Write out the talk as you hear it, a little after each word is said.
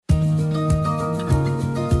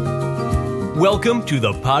Welcome to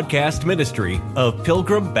the podcast ministry of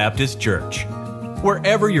Pilgrim Baptist Church.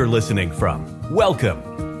 Wherever you're listening from,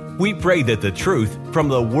 welcome. We pray that the truth from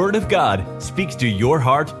the Word of God speaks to your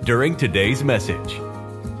heart during today's message.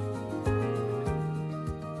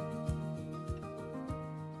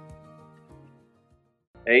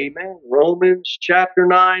 Amen. Romans chapter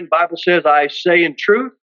 9, Bible says, I say in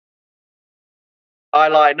truth, I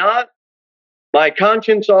lie not, my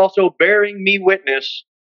conscience also bearing me witness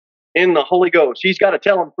in the Holy Ghost. He's got to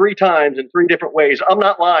tell him 3 times in 3 different ways. I'm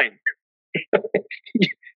not lying.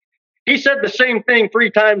 He said the same thing 3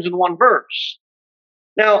 times in one verse.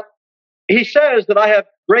 Now, he says that I have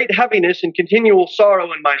great heaviness and continual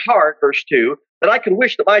sorrow in my heart, verse 2, that I can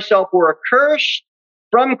wish that myself were accursed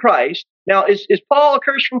from Christ. Now, is Paul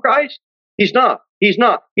accursed from Christ? He's not. He's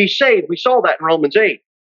not. He's saved. We saw that in Romans 8.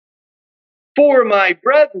 For my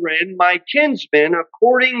brethren, my kinsmen,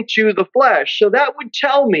 according to the flesh. So that would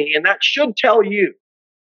tell me, and that should tell you,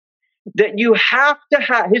 that you have to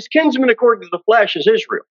have, his kinsmen according to the flesh is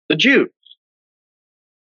Israel, the Jews.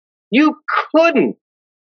 You couldn't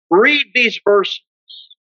read these verses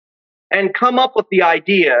and come up with the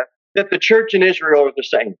idea that the church and Israel are the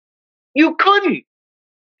same. You couldn't.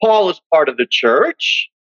 Paul is part of the church.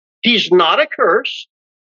 He's not accursed.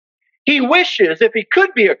 He wishes, if he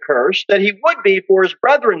could be accursed, that he would be for his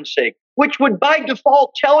brethren's sake, which would by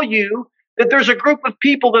default tell you that there's a group of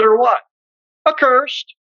people that are what?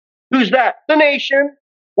 Accursed. Who's that? The nation.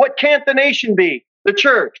 What can't the nation be? The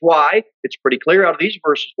church. Why? It's pretty clear out of these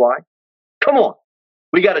verses why. Come on.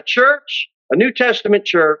 We got a church, a New Testament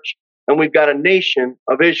church, and we've got a nation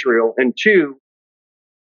of Israel, and to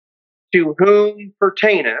whom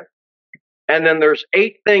pertaineth, and then there's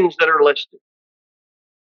 8 things that are listed.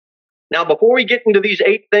 Now, before we get into these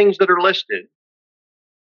 8 things that are listed,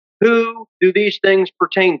 who do these things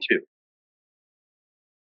pertain to?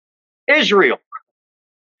 Israel.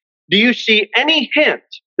 Do you see any hint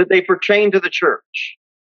that they pertain to the church?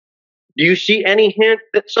 Do you see any hint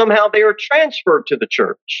that somehow they are transferred to the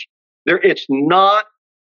church? It's not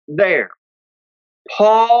there.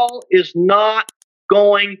 Paul is not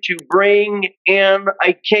going to bring in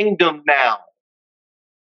a kingdom now.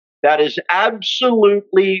 That is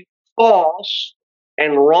absolutely false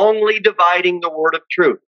and wrongly dividing the word of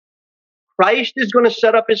truth. Christ is going to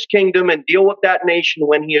set up his kingdom and deal with that nation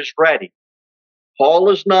when he is ready. Paul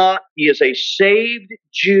is not. He is a saved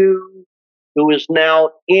Jew who is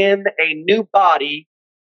now in a new body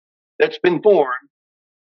that's been born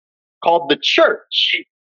called the church.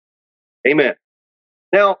 Amen.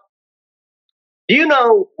 Now, do you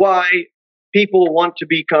know why people want to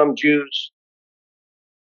become Jews?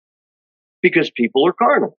 Because people are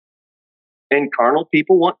carnal. And carnal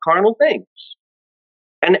people want carnal things.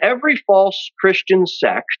 And every false Christian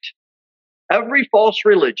sect, every false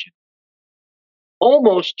religion,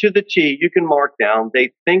 almost to the T, you can mark down,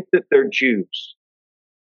 they think that they're Jews.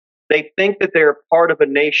 They think that they're part of a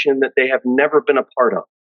nation that they have never been a part of.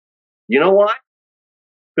 You know why?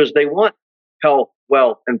 Because they want health,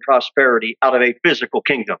 wealth, and prosperity out of a physical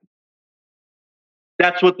kingdom.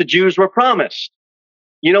 That's what the Jews were promised.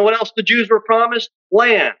 You know what else the Jews were promised?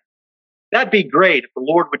 Land. That'd be great if the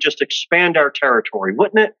Lord would just expand our territory,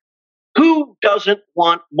 wouldn't it? Who doesn't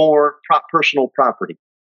want more personal property?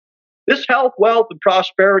 This health, wealth, and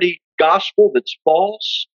prosperity gospel that's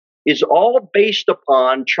false is all based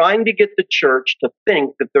upon trying to get the church to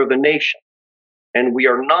think that they're the nation. And we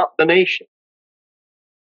are not the nation.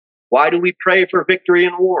 Why do we pray for victory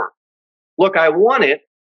in war? Look, I want it,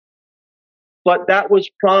 but that was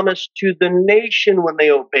promised to the nation when they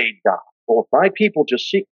obeyed God. Well, if my people just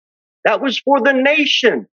seek, that was for the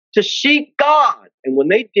nation to seek God. And when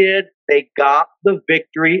they did, they got the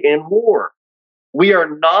victory in war. We are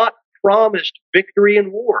not promised victory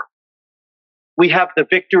in war. We have the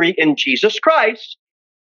victory in Jesus Christ,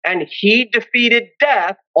 and he defeated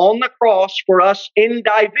death on the cross for us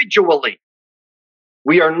individually.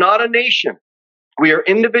 We are not a nation. We are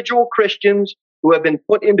individual Christians who have been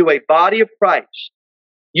put into a body of Christ.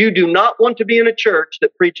 You do not want to be in a church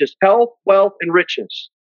that preaches health, wealth, and riches.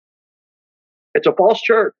 It's a false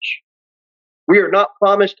church. We are not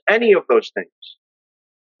promised any of those things.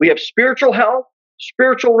 We have spiritual health,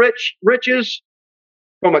 spiritual riches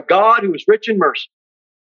from a God who is rich in mercy.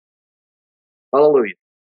 Hallelujah.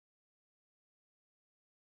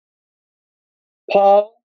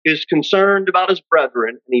 Paul is concerned about his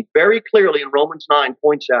brethren, and he very clearly in Romans 9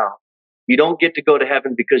 points out, you don't get to go to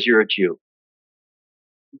heaven because you're a Jew.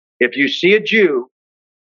 If you see a Jew,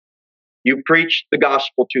 you preach the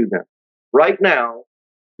gospel to them. Right now,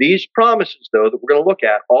 these promises, though, that we're going to look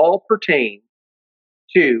at all pertain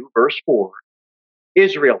to, verse 4,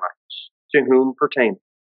 Israelites. to whom pertaineth.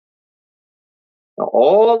 Now,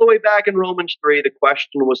 all the way back in Romans 3, the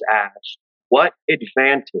question was asked, what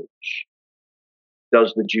advantage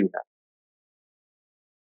does the Jew have?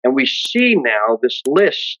 And we see now this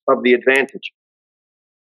list of the advantages.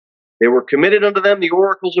 They were committed unto them the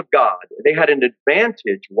oracles of God. They had an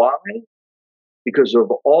advantage. Why? Because of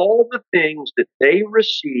all the things that they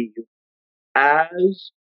received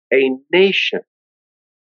as a nation.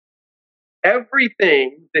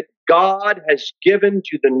 Everything that God has given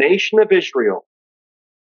to the nation of Israel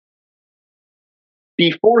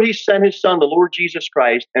before he sent his son, the Lord Jesus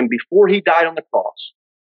Christ, and before he died on the cross,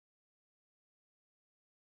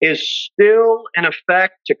 is still in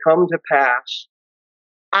effect to come to pass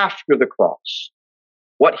after the cross.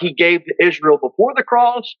 What he gave to Israel before the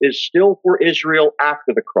cross is still for Israel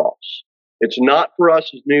after the cross. It's not for us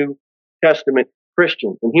as New Testament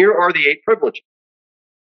Christians. And here are the 8 privileges.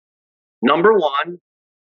 Number 1,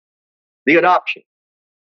 the adoption.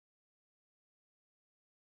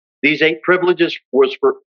 These 8 privileges was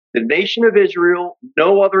for the nation of Israel,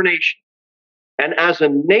 no other nation. And as a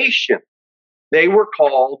nation, they were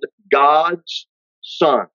called God's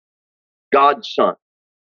son. God's son.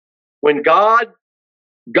 When God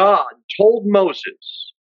told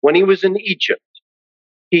Moses, when he was in Egypt,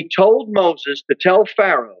 he told Moses to tell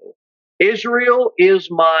Pharaoh, Israel is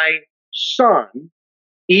my son,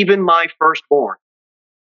 even my firstborn.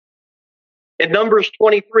 In Numbers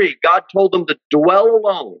 23, God told them to dwell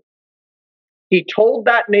alone. He told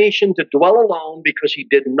that nation to dwell alone because he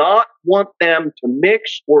did not want them to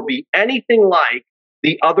mix or be anything like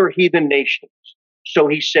the other heathen nations. So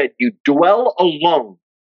he said, you dwell alone.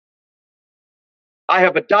 I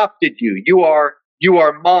have adopted you. You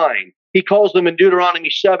are mine. He calls them in Deuteronomy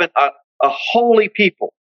 7 a holy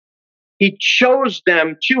people. He chose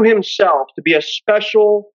them to himself to be a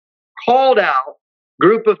special, called out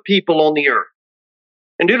group of people on the earth.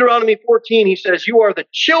 In Deuteronomy 14, he says, you are the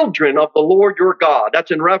children of the Lord your God.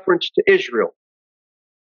 That's in reference to Israel.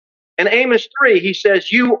 In Amos 3, he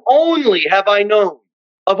says, you only have I known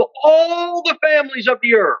of all the families of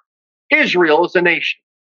the earth. Israel is a nation.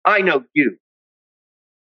 I know you.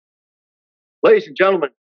 Ladies and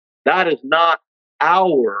gentlemen, that is not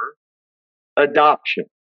our adoption.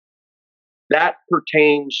 That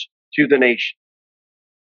pertains to the nation.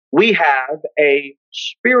 We have a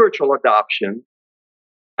spiritual adoption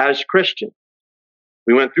as Christians.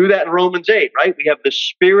 We went through that in Romans 8, right? We have the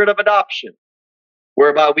spirit of adoption,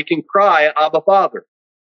 whereby we can cry, Abba, Father.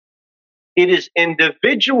 It is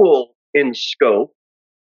individual in scope,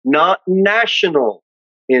 not national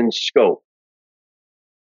in scope.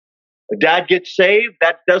 A dad gets saved,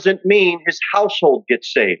 that doesn't mean his household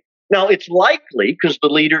gets saved. Now, it's likely, because the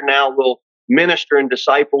leader now will minister and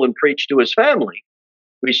disciple and preach to his family.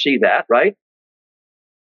 We see that, right?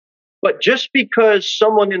 But just because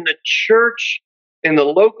someone in the church, in the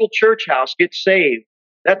local church house gets saved,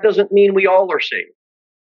 that doesn't mean we all are saved.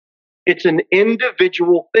 It's an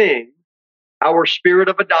individual thing, our spirit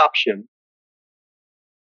of adoption,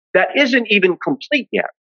 that isn't even complete yet.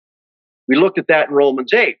 We looked at that in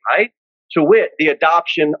Romans 8, right? To wit, the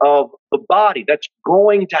adoption of the body. That's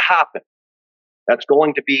going to happen. That's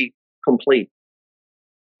going to be complete.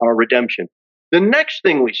 Our redemption. The next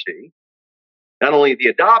thing we see, not only the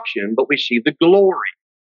adoption, but we see the glory.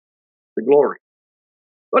 The glory.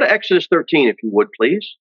 Go to Exodus 13, if you would,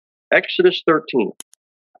 please. Exodus 13.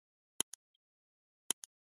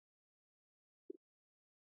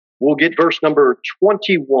 We'll get verse number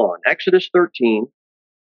 21. Exodus 13.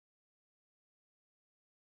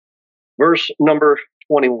 Verse number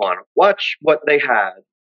 21. Watch what they had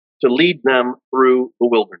to lead them through the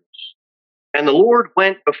wilderness. And the Lord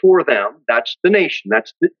went before them, that's the nation,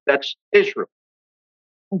 that's Israel,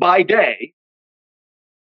 by day,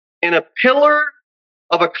 in a pillar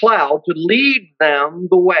of a cloud to lead them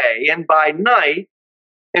the way, and by night,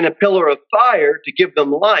 in a pillar of fire to give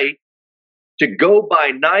them light, to go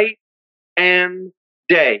by night and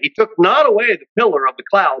day. He took not away the pillar of the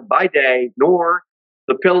cloud by day, nor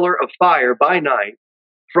the pillar of fire by night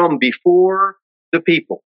from before the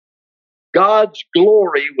people. God's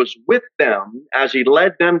glory was with them as he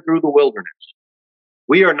led them through the wilderness.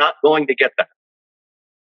 We are not going to get that.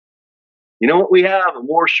 You know what we have? A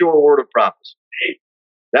more sure word of prophecy.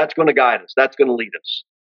 That's going to guide us. That's going to lead us.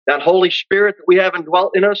 That Holy Spirit that we have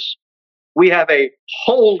indwelt in us, we have a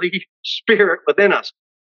Holy Spirit within us.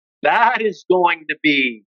 That is going to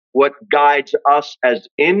be what guides us as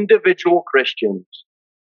individual Christians.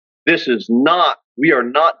 We are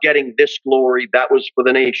not getting this glory. That was for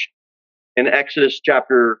the nation. In Exodus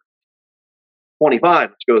chapter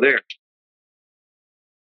 25, let's go there.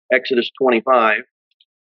 Exodus 25.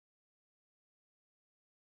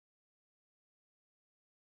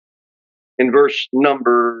 in verse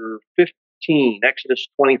number 15, Exodus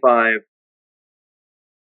 25,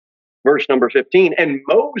 verse number 15. And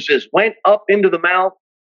Moses went up into the mount,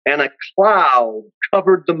 and a cloud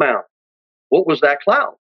covered the mount. What was that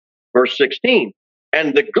cloud? Verse 16.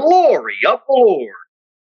 And the glory of the Lord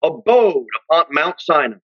abode upon Mount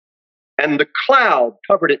Sinai, and the cloud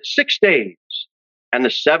covered it 6 days. And the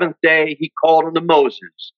seventh day he called unto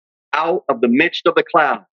Moses out of the midst of the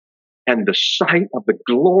cloud. And the sight of the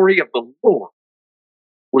glory of the Lord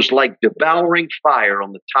was like devouring fire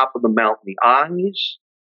on the top of the mountain. The eyes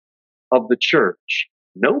of the church,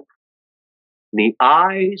 nope. In the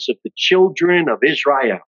eyes of the children of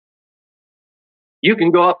Israel. You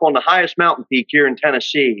can go up on the highest mountain peak here in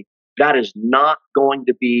Tennessee. That is not going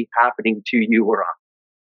to be happening to you or I.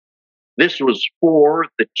 This was for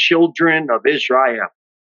the children of Israel.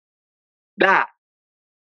 That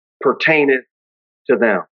pertaineth to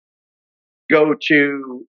them. Go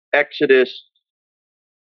to Exodus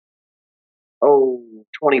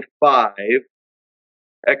 25.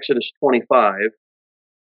 Exodus 25.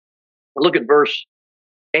 Look at verse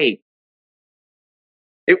 8.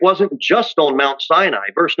 It wasn't just on Mount Sinai.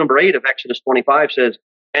 Verse number 8 of Exodus 25 says,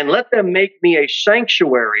 and let them make me a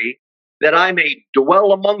sanctuary that I may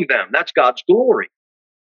dwell among them. That's God's glory.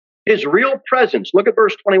 His real presence. Look at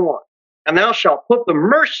verse 21. And thou shalt put the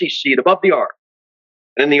mercy seat above the ark.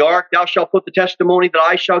 And in the ark thou shalt put the testimony that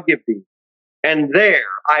I shall give thee. And there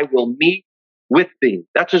I will meet with thee.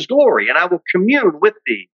 That's his glory. And I will commune with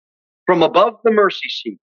thee from above the mercy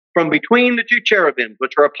seat, from between the two cherubims,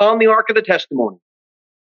 which are upon the ark of the testimony,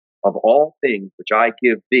 of all things which I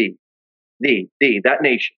give thee, that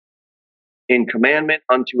nation, in commandment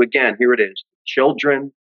unto, again, here it is, the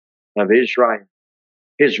children of Israel.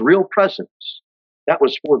 His real presence, that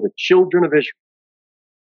was for the children of Israel.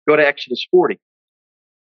 Go to Exodus 40.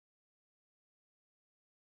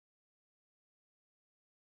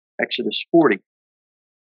 Exodus 40.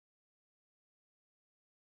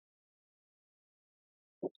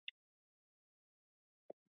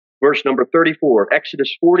 Verse number 34.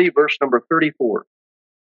 Exodus 40, verse number 34.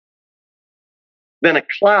 Then a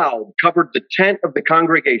cloud covered the tent of the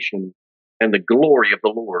congregation, and the glory of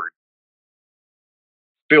the Lord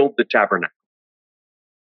filled the tabernacle.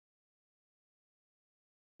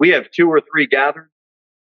 We have 2 or 3 gathered,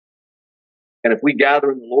 and if we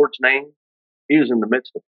gather in the Lord's name, He is in the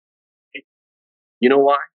midst of it. You know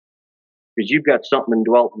why? Because you've got something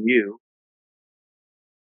indwelt in you,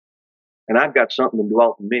 and I've got something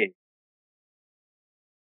indwelt in me.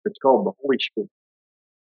 It's called the Holy Spirit.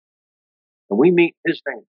 And we meet His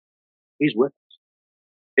name. He's with us.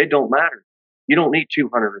 It don't matter. You don't need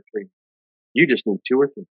 200 or 300. You just need 2 or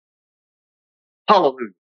 3. Hallelujah.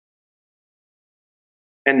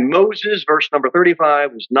 And Moses, verse number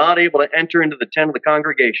 35, was not able to enter into the tent of the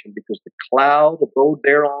congregation because the cloud abode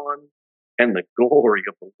thereon and the glory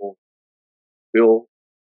of the Lord filled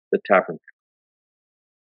the tabernacle.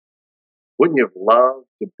 Wouldn't you have loved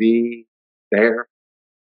to be there?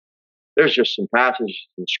 There's just some passages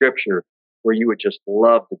in Scripture where you would just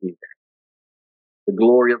love to be there. The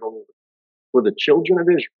glory of the Lord. For the children of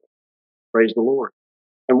Israel. Praise the Lord.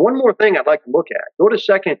 And one more thing I'd like to look at. Go to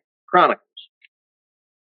 2 Chronicles.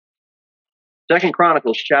 2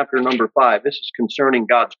 Chronicles chapter number 5. This is concerning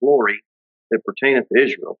God's glory that pertaineth to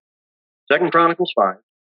Israel. 2 Chronicles 5.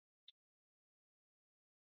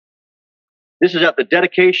 This is at the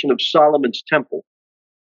dedication of Solomon's temple.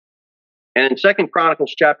 And in 2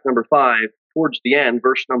 Chronicles chapter number 5, towards the end,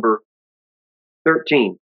 verse number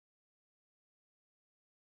 13.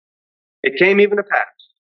 It came even to pass,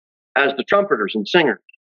 as the trumpeters and singers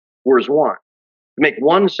were as one, to make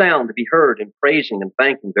one sound to be heard in praising and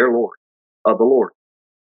thanking their Lord, of the Lord.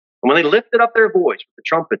 And when they lifted up their voice with the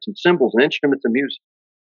trumpets and cymbals and instruments of music,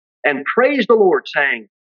 and praised the Lord, saying,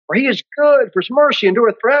 for He is good, for His mercy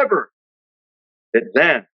endureth forever, that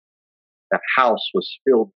then the house was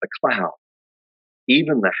filled with a cloud.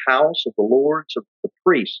 Even the house of the lords of the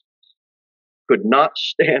priests could not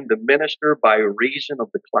stand to minister by reason of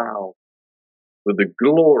the cloud, for the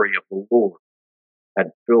glory of the Lord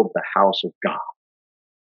had filled the house of God.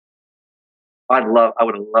 I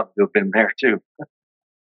would have loved to have been there too.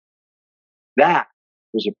 That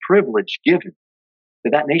was a privilege given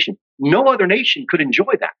to that nation. No other nation could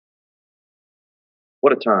enjoy that.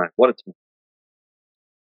 What a time. What a time.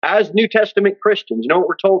 As New Testament Christians, you know what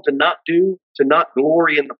we're told to not do? To not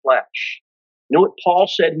glory in the flesh. You know what Paul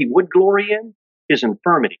said he would glory in? His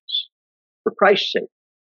infirmities. For Christ's sake.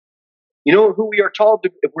 You know who we are told to,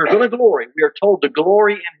 if we're going to glory, we are told to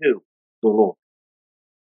glory in who? The Lord.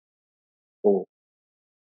 The Lord.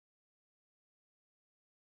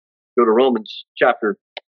 Go to Romans chapter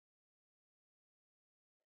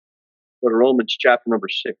Go to Romans chapter number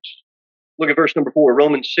 6. Look at verse number 4.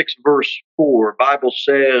 Romans 6 verse 4. Bible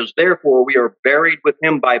says, therefore we are buried with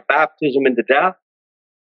him by baptism into death,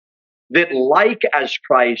 that like as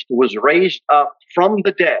Christ was raised up from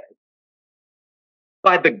the dead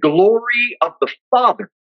by the glory of the Father.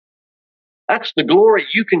 That's the glory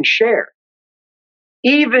you can share.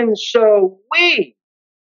 Even so we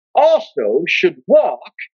also should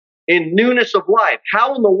walk in newness of life.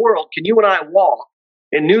 How in the world can you and I walk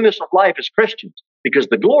in newness of life as Christians? Because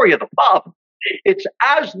the glory of the Father, it's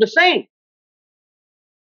as the same.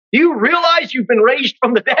 Do you realize you've been raised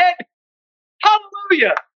from the dead?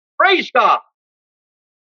 Hallelujah! Praise God!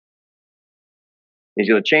 He's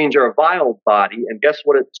going to change our vile body, and guess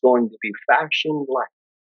what it's going to be fashioned like?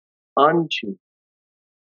 Unto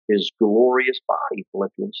his glorious body,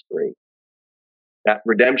 Philippians 3. That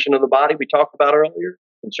redemption of the body we talked about earlier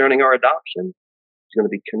concerning our adoption is going to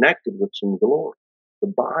be connected with some glory.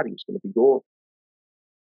 The body is going to be glorified.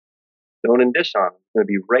 Known in dishonor, it's going to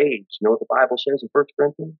be raised. You know what the Bible says in 1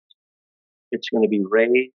 Corinthians? It's going to be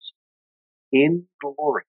raised in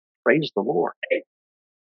glory. Praise the Lord.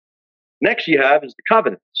 Next you have is the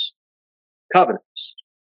covenants. Covenants.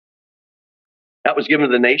 That was given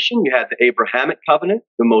to the nation. You had the Abrahamic covenant,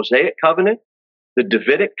 the Mosaic covenant, the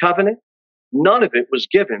Davidic covenant. None of it was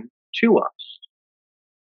given to us.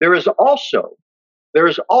 There is also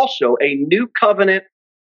a new covenant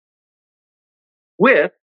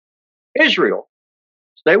with Israel.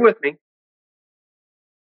 Stay with me.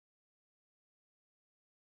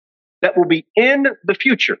 That will be in the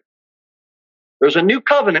future. There's a new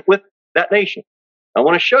covenant with that nation. I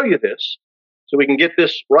want to show you this so we can get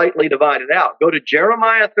this rightly divided out. Go to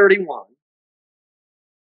Jeremiah 31.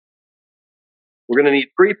 We're going to need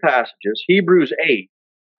 3 passages. Hebrews 8.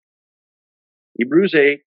 Hebrews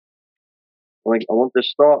 8. I want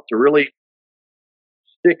this thought to really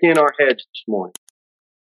stick in our heads this morning.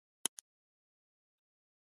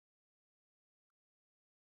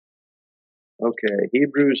 Okay,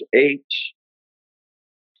 Hebrews 8.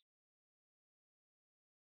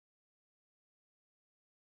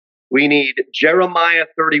 We need Jeremiah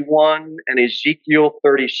 31 and Ezekiel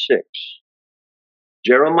 36.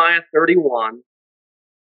 Jeremiah 31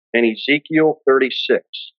 and Ezekiel 36.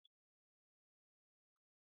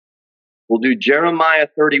 We'll do Jeremiah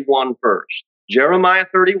 31 first. Jeremiah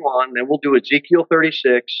 31, then we'll do Ezekiel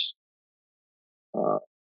 36.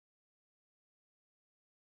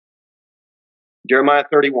 Jeremiah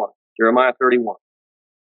 31. Jeremiah 31.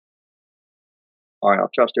 All right, I'll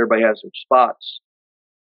trust everybody has their spots.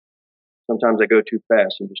 Sometimes I go too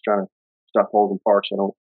fast. I'm just trying to stop holding parks. I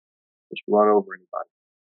don't just run over anybody.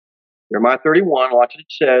 Jeremiah 31, watch what it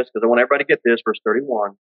says, because I want everybody to get this, verse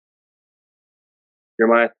 31.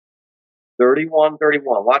 Jeremiah 31,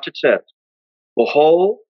 31. Watch it says,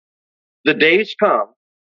 behold, the days come,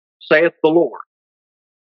 saith the Lord,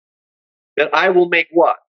 that I will make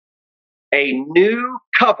what? A new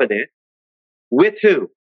covenant with who?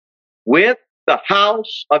 With the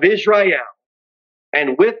house of Israel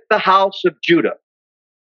and with the house of Judah.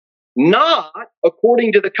 Not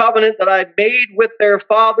according to the covenant that I made with their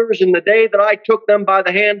fathers in the day that I took them by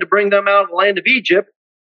the hand to bring them out of the land of Egypt,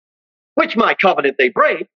 which my covenant they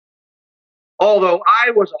break, although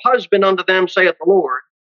I was a husband unto them, saith the Lord.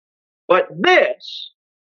 But this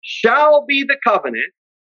shall be the covenant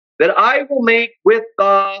that I will make with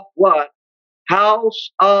the what?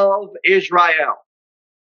 House of Israel.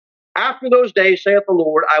 After those days, saith the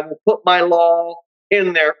Lord, I will put my law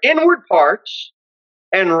in their inward parts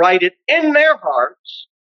and write it in their hearts,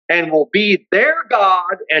 and will be their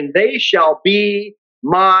God, and they shall be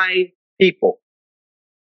my people.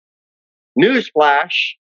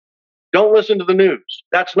 Newsflash, don't listen to the news.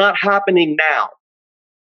 That's not happening now.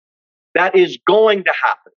 That is going to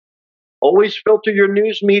happen. Always filter your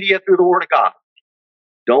news media through the Word of God.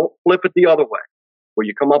 Don't flip it the other way, where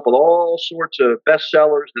you come up with all sorts of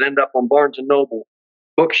bestsellers that end up on Barnes & Noble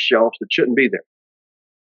bookshelves that shouldn't be there.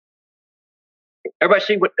 Everybody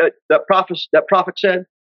see what that prophet said?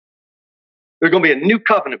 There's going to be a new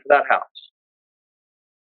covenant for that house.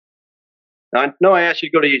 Now, I know I asked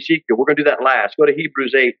you to go to Ezekiel. We're going to do that last. Go to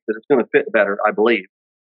Hebrews 8, because it's going to fit better, I believe.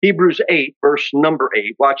 Hebrews 8, verse number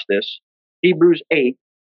 8. Watch this. Hebrews 8,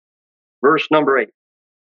 verse number 8.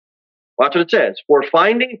 Watch what it says. For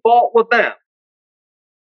finding fault with them.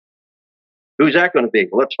 Who's that going to be?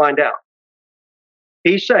 Well, let's find out.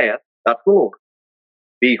 He saith, that's the Lord.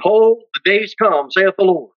 Behold, the days come, saith the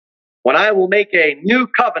Lord, when I will make a new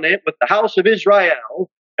covenant with the house of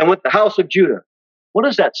Israel and with the house of Judah. What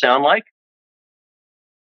does that sound like?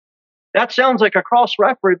 That sounds like a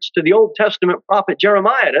cross-reference to the Old Testament prophet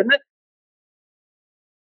Jeremiah, doesn't it?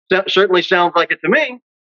 Certainly sounds like it to me.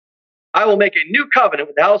 I will make a new covenant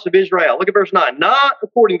with the house of Israel. Look at verse 9. Not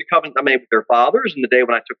according to the covenant I made with their fathers in the day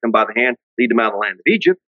when I took them by the hand to lead them out of the land of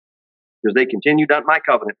Egypt, because they continued not my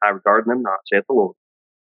covenant. I regard them not, saith the Lord.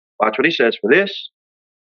 Watch what he says. For this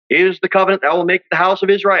is the covenant that I will make with the house of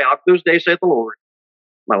Israel after those days, saith the Lord.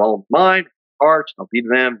 My law is mine, hearts, I'll be to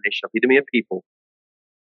them, they shall be to me a people,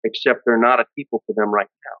 except they're not a people for them right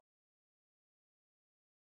now.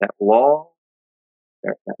 That law,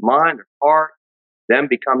 that mind, their heart, them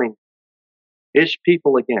becoming his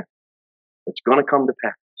people again, it's going to come to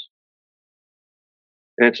pass.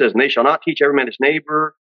 And it says, and they shall not teach every man his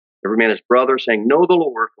neighbor, every man his brother, saying, know the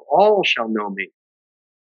Lord, for all shall know me,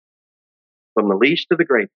 from the least to the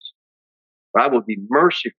greatest. For I will be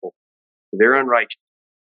merciful to their unrighteousness,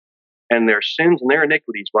 and their sins and their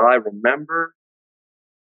iniquities will I remember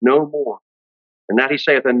no more. And that he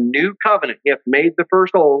saith, a new covenant he hath made the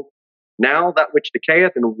first old. Now that which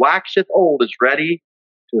decayeth and waxeth old is ready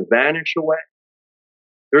to vanish away.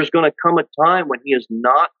 There's going to come a time when he is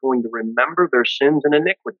not going to remember their sins and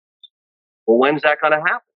iniquities. Well, when's that going to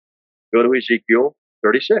happen? Go to Ezekiel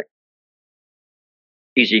 36.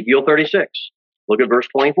 Ezekiel 36. Look at verse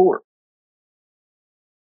 24.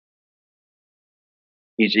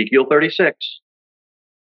 Ezekiel 36,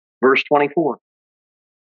 verse 24.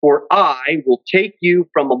 For I will take you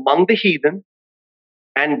from among the heathen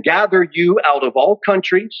and gather you out of all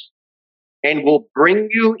countries and will bring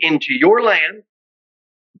you into your land.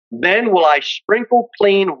 Then will I sprinkle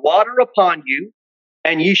clean water upon you,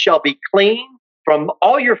 and ye shall be clean from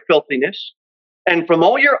all your filthiness, and from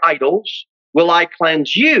all your idols will I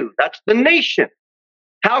cleanse you. That's the nation.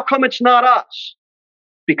 How come it's not us?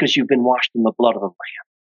 Because you've been washed in the blood of the Lamb.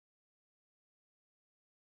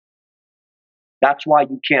 That's why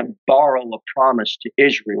you can't borrow a promise to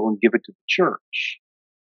Israel and give it to the church.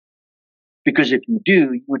 Because if you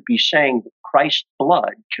do, you would be saying that Christ's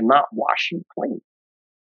blood cannot wash you clean.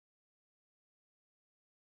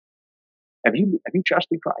 Have you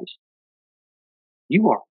trusted Christ? You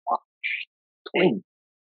are washed clean.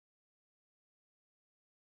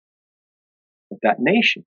 But that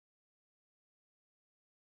nation,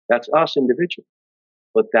 that's us individually.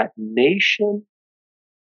 But that nation,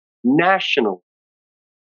 nationally,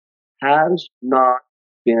 has not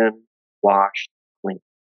been washed clean.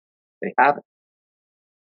 They haven't.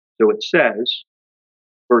 So it says,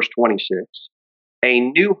 verse 26, a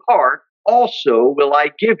new heart also will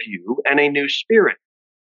I give you, and a new spirit.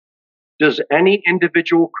 Does any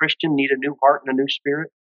individual Christian need a new heart and a new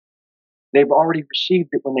spirit? They've already received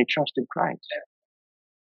it when they trusted Christ.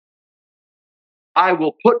 I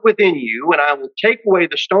will put within you, and I will take away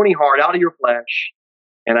the stony heart out of your flesh,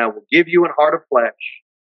 and I will give you an heart of flesh,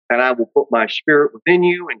 and I will put my spirit within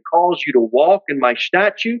you and cause you to walk in my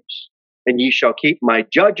statutes, and ye shall keep my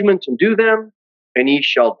judgments and do them, and ye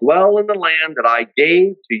shall dwell in the land that I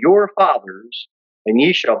gave to your fathers, and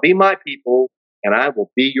ye shall be my people, and I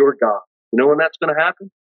will be your God. You know when that's going to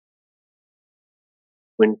happen?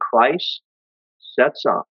 When Christ sets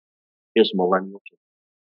up his millennial kingdom.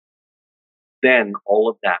 Then all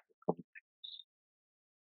of that will come to pass.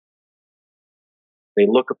 They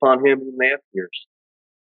look upon him whom they have pierced.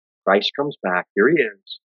 Christ comes back. Here he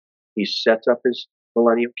is. He sets up his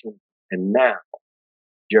millennial kingdom. And now,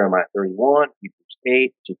 Jeremiah 31, Hebrews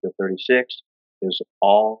 8, Ezekiel 36 is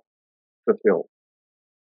all fulfilled.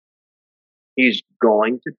 He's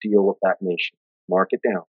going to deal with that nation. Mark it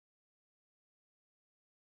down.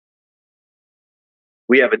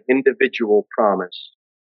 We have an individual promise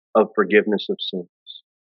of forgiveness of sins.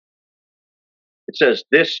 It says,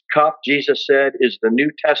 this cup, Jesus said, is the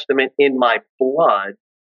New Testament in my blood,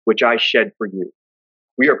 which I shed for you.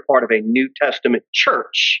 We are part of a New Testament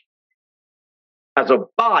church as a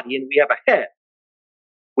body, and we have a head.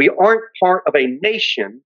 We aren't part of a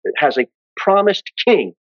nation that has a promised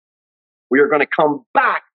king. We are going to come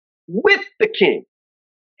back with the king.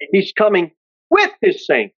 He's coming with his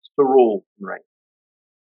saints to rule and reign.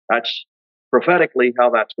 That's prophetically how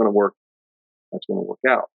that's going to work. That's going to work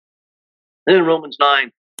out. And in Romans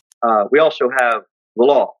 9, we also have the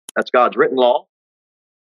law. That's God's written law.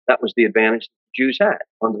 That was the advantage the Jews had.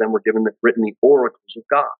 Unto them were written the oracles of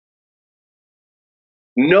God.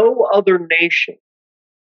 No other nation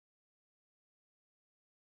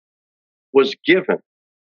was given.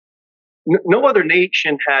 No other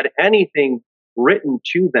nation had anything written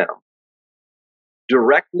to them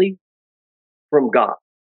directly from God.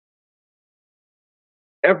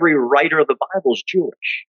 Every writer of the Bible is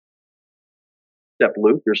Jewish. Except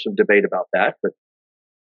Luke, there's some debate about that, but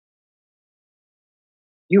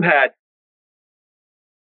you had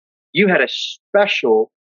a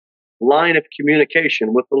special line of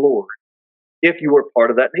communication with the Lord if you were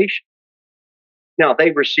part of that nation. Now,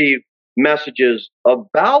 they received messages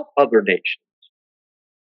about other nations,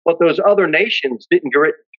 but those other nations didn't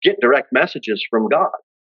get direct messages from God.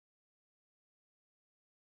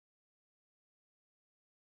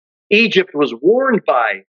 Egypt was warned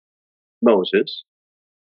by Moses.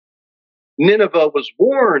 Nineveh was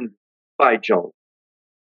warned by Jonah.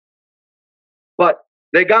 But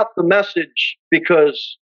they got the message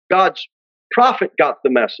because God's prophet got the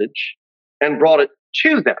message and brought it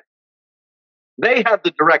to them. They had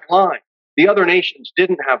the direct line. The other nations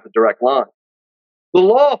didn't have the direct line. The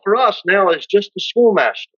law for us now is just a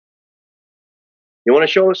schoolmaster. You want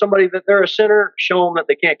to show somebody that they're a sinner? Show them that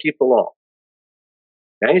they can't keep the law.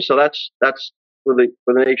 Okay, so that's for the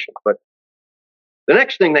nation. But the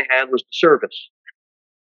next thing they had was the service.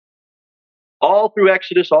 All through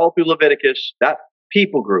Exodus, all through Leviticus, that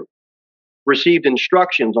people group received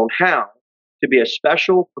instructions on how to be a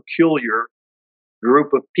special, peculiar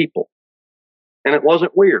group of people. And it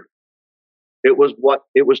wasn't weird. It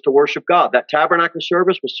was to worship God. That tabernacle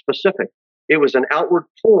service was specific. It was an outward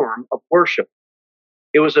form of worship.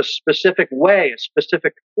 It was a specific way, a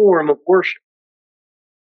specific form of worship.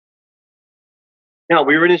 Now,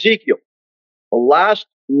 we were in Ezekiel. The last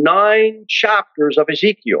 9 chapters of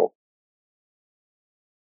Ezekiel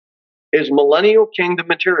is millennial kingdom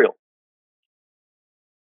material.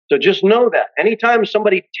 So just know that. Anytime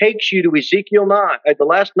somebody takes you to Ezekiel 9, the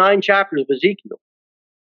last 9 chapters of Ezekiel,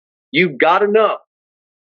 you've got to know.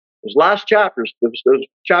 Those last chapters, those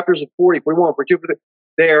chapters of 40, 41, 42,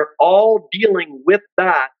 they're all dealing with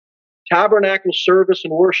that tabernacle service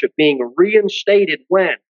and worship being reinstated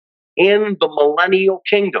when? In the millennial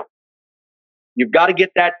kingdom. You've got to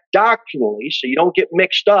get that doctrinally so you don't get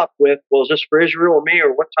mixed up with, well, is this for Israel or me,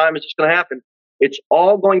 or what time is this going to happen? It's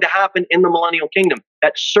all going to happen in the millennial kingdom.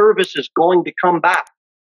 That service is going to come back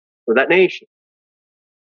for that nation.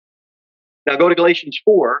 Now go to Galatians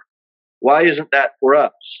 4. Why isn't that for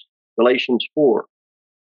us? Galatians 4.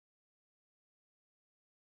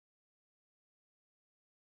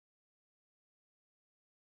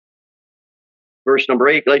 Verse number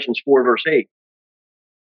 8, Galatians 4, verse 8.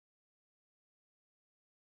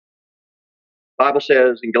 The Bible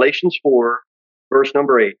says in Galatians 4, verse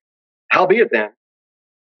number 8, howbeit then,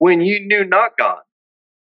 when ye knew not God,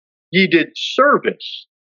 ye did service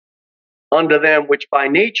unto them which by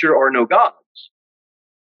nature are no gods.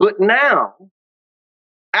 But now,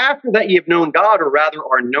 after that ye have known God, or rather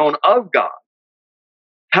are known of God,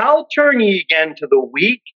 how turn ye again to the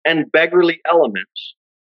weak and beggarly elements,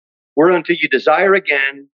 whereunto you desire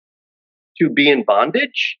again to be in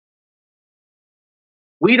bondage?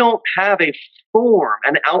 We don't have a form,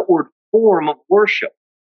 an outward form of worship.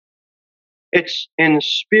 It's in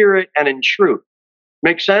spirit and in truth.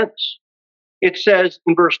 Make sense? It says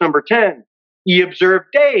in verse number 10, ye observe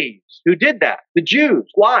days. Who did that? The Jews.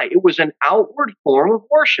 Why? It was an outward form of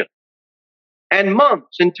worship. And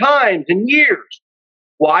months and times and years.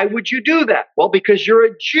 Why would you do that? Well, because you're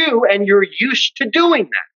a Jew and you're used to doing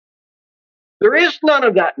that. There is none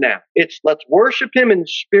of that now. It's let's worship him in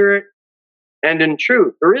spirit and in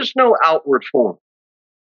truth. There is no outward form.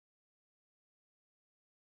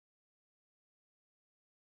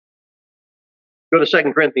 Go to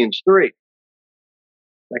 2 Corinthians 3.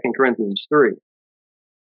 2 Corinthians 3. The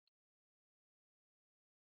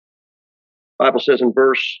Bible says in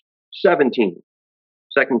verse 17,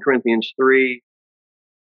 2 Corinthians 3,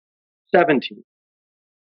 17.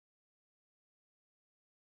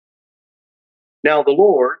 Now the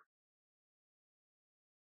Lord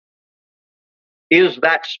is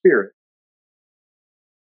that Spirit.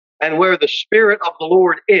 And where the Spirit of the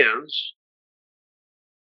Lord is,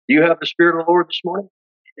 do you have the Spirit of the Lord this morning?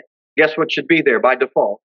 Guess what should be there by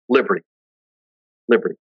default? Liberty.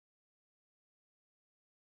 Liberty.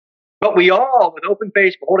 But we all, with open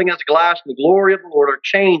face, beholding as a glass in the glory of the Lord, are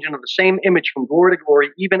changed into the same image from glory to glory,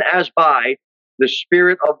 even as by the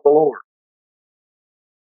Spirit of the Lord.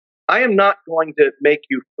 I am not going to make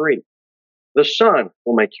you free. The Son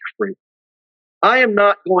will make you free. I am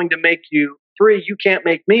not going to make you free. You can't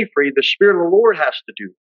make me free. The Spirit of the Lord has to do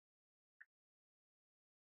it.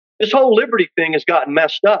 This whole liberty thing has gotten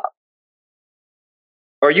messed up.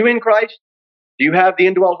 Are you in Christ? Do you have the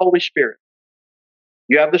indwelt Holy Spirit?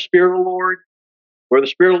 You have the Spirit of the Lord? Where the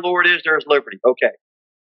Spirit of the Lord is, there is liberty. Okay.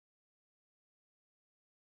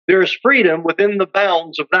 There is freedom within the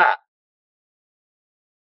bounds of that.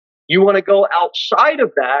 You want to go outside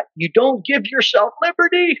of that, you don't give yourself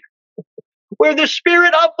liberty. Where the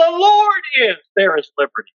Spirit of the Lord is, there is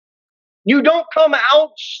liberty. You don't come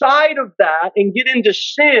outside of that and get into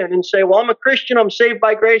sin and say, well, I'm a Christian, I'm saved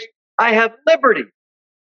by grace. I have liberty.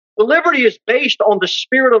 The liberty is based on the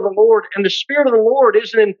Spirit of the Lord, and the Spirit of the Lord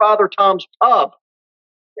isn't in Father Tom's pub.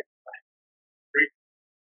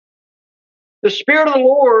 The Spirit of the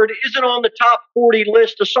Lord isn't on the top 40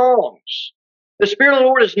 list of songs. The Spirit of the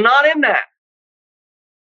Lord is not in that.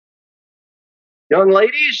 Young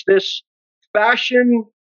ladies, this fashion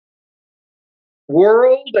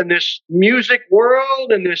world and this music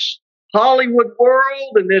world and this Hollywood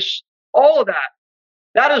world and this, all of that,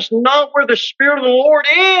 that is not where the Spirit of the Lord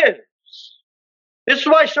is. This is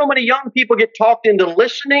why so many young people get talked into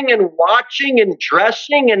listening and watching and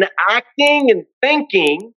dressing and acting and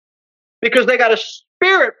thinking because they got a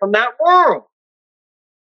spirit from that world.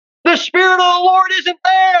 The Spirit of the Lord isn't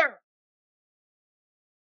there.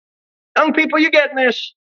 Young people, you getting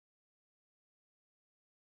this?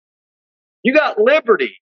 You got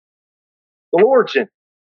liberty. The Lord's in it.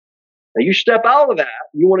 Now you step out of that,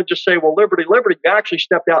 you want to just say, well, liberty, liberty. You actually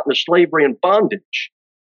stepped out into slavery and bondage.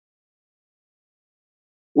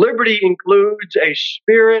 Liberty includes a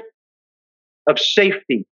spirit of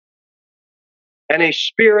safety and a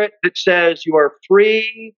spirit that says you are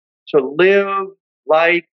free to live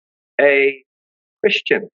like a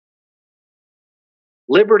Christian.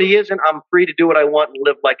 Liberty isn't I'm free to do what I want and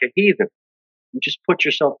live like a heathen. You just put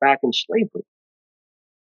yourself back in slavery.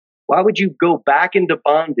 Why would you go back into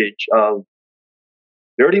bondage of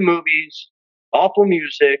dirty movies, awful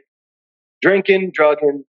music, drinking,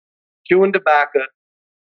 drugging, chewing tobacco,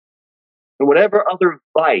 and whatever other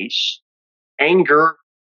vice, anger?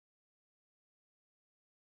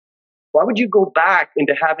 Why would you go back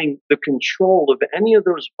into having the control of any of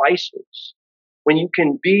those vices when you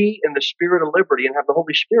can be in the spirit of liberty and have the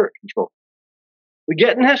Holy Spirit control? We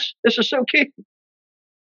getting this? This is so key.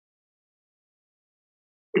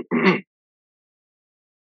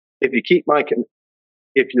 If you keep my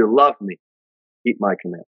if you love me, keep my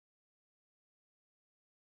command.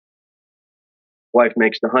 Wife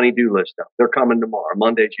makes the honey-do list up. They're coming tomorrow.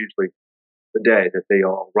 Monday's usually the day that they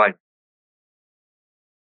all write.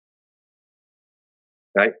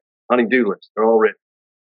 Right? Honey-do list. They're all written.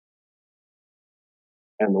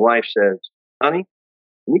 And the wife says, honey,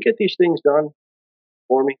 can you get these things done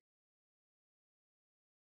for me?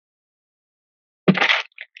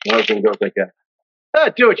 My husband goes like that.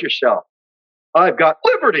 Do it yourself. I've got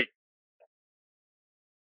liberty.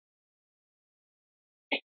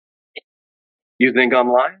 You think I'm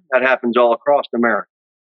lying? That happens all across America.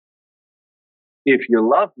 If you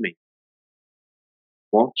love me,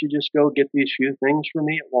 won't you just go get these few things for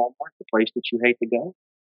me at Walmart, the place that you hate to go?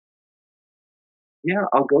 Yeah,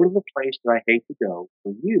 I'll go to the place that I hate to go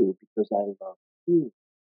for you because I love you.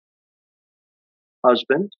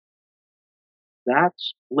 Husband,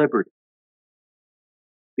 that's liberty.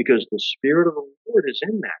 Because the Spirit of the Lord is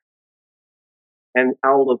in that. And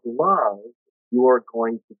out of love, you are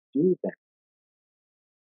going to do that.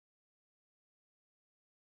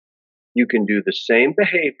 You can do the same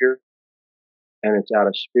behavior, and it's out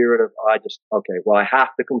of spirit of, I have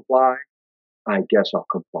to comply. I guess I'll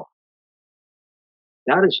comply.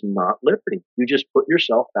 That is not liberty. You just put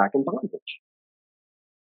yourself back in bondage.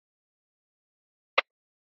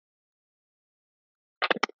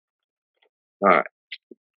 All right.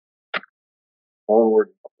 Onward.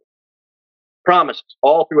 Promises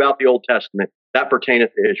all throughout the Old Testament that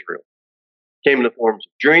pertaineth to Israel. Came in the forms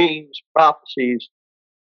of dreams, prophecies.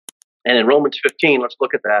 And in Romans 15, let's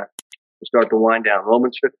look at that. We'll start to wind down.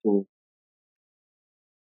 Romans 15.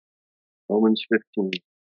 Romans 15.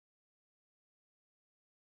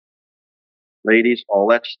 Ladies, all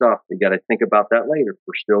that stuff, you got to think about that later.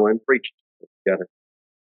 We're still in preaching. You got to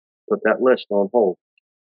put that list on hold.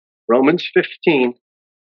 Romans 15,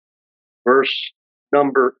 verse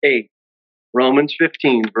number 8. Romans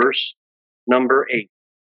 15, verse number 8.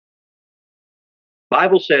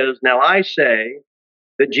 Bible says, now I say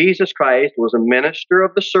that Jesus Christ was a minister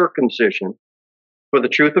of the circumcision for the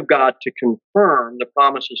truth of God to confirm the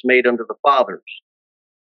promises made unto the fathers,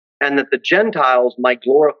 and that the Gentiles might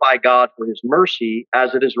glorify God for his mercy,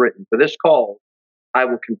 as it is written, for this cause I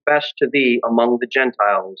will confess to thee among the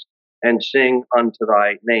Gentiles and sing unto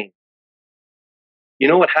thy name. You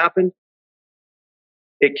know what happened?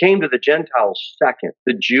 It came to the Gentiles second.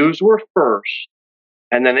 The Jews were first,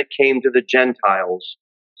 and then it came to the Gentiles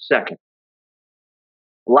second.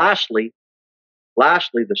 Lastly,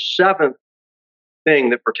 the seventh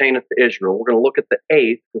thing that pertaineth to Israel, we're going to look at the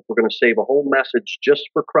eighth, because we're going to save a whole message just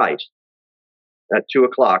for Christ at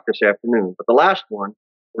 2:00 this afternoon. But the last one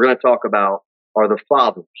we're going to talk about are the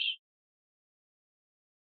fathers.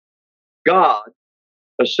 God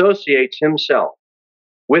associates himself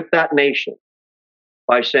with that nation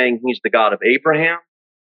by saying he's the God of Abraham,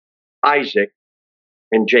 Isaac,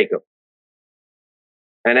 and Jacob.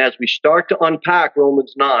 And as we start to unpack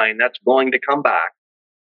Romans 9, that's going to come back.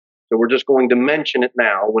 So we're just going to mention it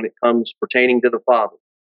now when it comes pertaining to the fathers.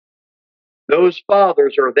 Those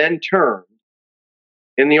fathers are then termed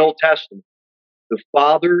in the Old Testament the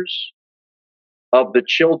fathers of the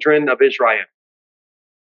children of Israel.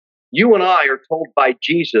 You and I are told by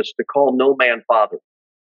Jesus to call no man father.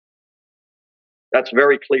 That's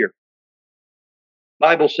very clear. The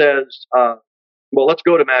Bible says, well, let's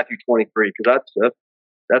go to Matthew 23, because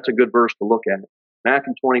that's a good verse to look at.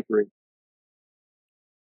 Matthew 23.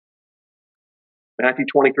 Matthew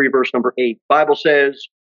 23, verse number 8. The Bible says,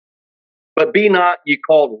 but be not ye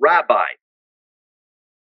called rabbi,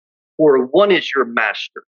 for one is your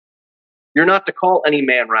master. You're not to call any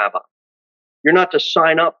man rabbi. You're not to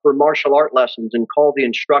sign up for martial art lessons and call the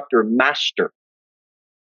instructor master.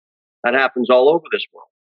 That happens all over this world.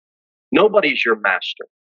 Nobody's your master.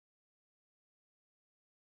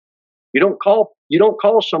 You don't call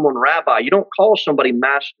someone rabbi. You don't call somebody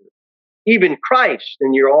master. Even Christ,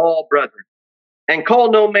 and you're all brethren. And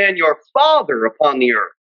call no man your father upon the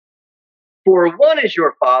earth. For one is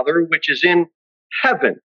your Father, which is in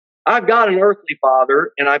heaven. I've got an earthly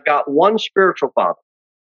father, and I've got one spiritual father.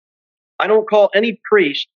 I don't call any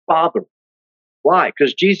priest father. Why?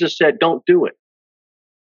 Because Jesus said, don't do it.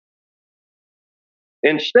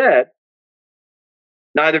 Instead,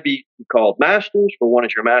 neither be called masters, for one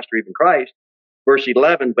is your master, even Christ. Verse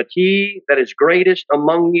 11, but he that is greatest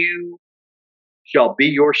among you shall be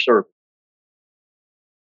your servant.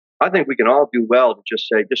 I think we can all do well to just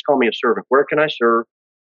say, just call me a servant. Where can I serve?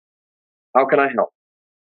 How can I help?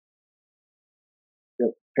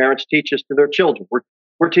 Parents teach this to their children.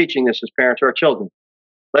 We're teaching this as parents to our children.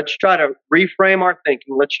 Let's try to reframe our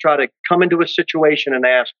thinking. Let's try to come into a situation and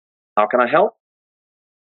ask, how can I help?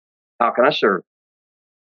 How can I serve?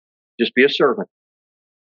 Just be a servant.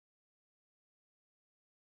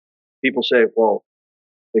 People say, well,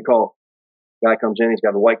 they call, guy comes in, he's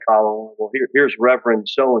got a white collar on. Well, here's Reverend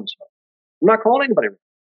so-and-so. I'm not calling anybody.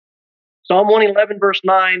 Psalm 111 verse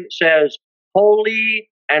 9 says, holy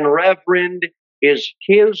and reverend is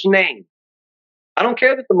his name. I don't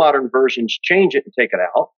care that the modern versions change it and take it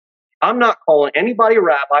out. I'm not calling anybody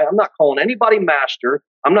rabbi. I'm not calling anybody master.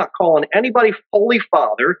 I'm not calling anybody holy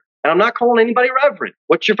father. And I'm not calling anybody reverend.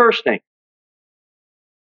 What's your first name?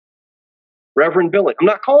 Reverend Billy. I'm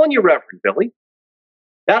not calling you Reverend Billy.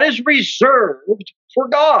 That is reserved for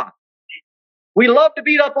God. We love to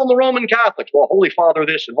beat up on the Roman Catholics. Well, Holy Father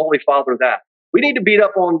this and Holy Father that. We need to beat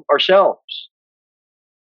up on ourselves.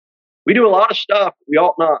 We do a lot of stuff we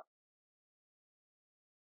ought not.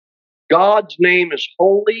 God's name is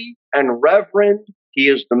holy and reverend. He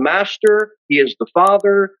is the master. He is the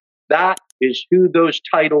father. That is who those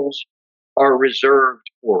titles are reserved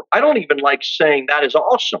for. I don't even like saying that is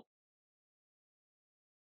awesome.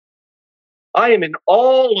 I am in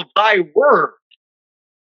all of thy word.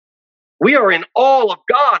 We are in all of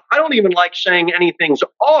God. I don't even like saying anything's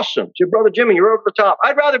awesome. Say, Brother Jimmy, you're over the top.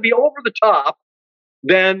 I'd rather be over the top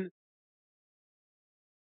than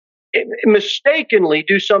mistakenly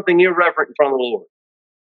do something irreverent in front of the Lord.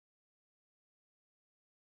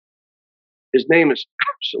 His name is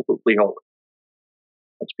absolutely holy.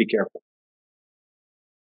 Let's be careful.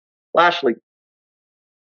 Lastly,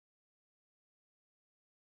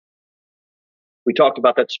 we talked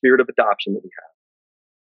about that spirit of adoption that we have.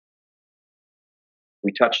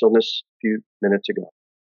 We touched on this a few minutes ago.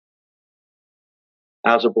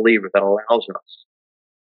 As a believer, that allows us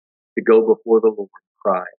to go before the Lord and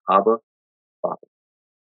cry, Abba, Father.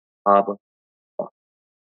 Abba, Father.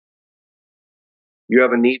 You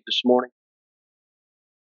have a need this morning?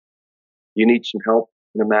 You need some help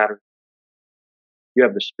in a matter? You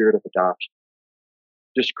have the spirit of adoption.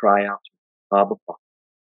 Just cry out to Him, Abba, Father.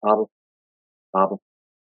 Abba, Abba.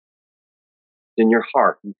 In your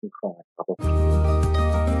heart, you can cry, Abba.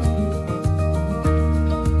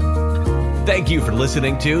 Thank you for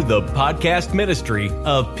listening to the podcast ministry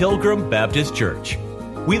of Pilgrim Baptist Church.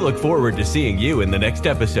 We look forward to seeing you in the next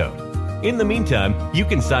episode. In the meantime, you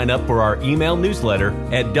can sign up for our email newsletter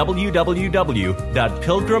at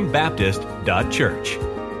www.pilgrimbaptist.church.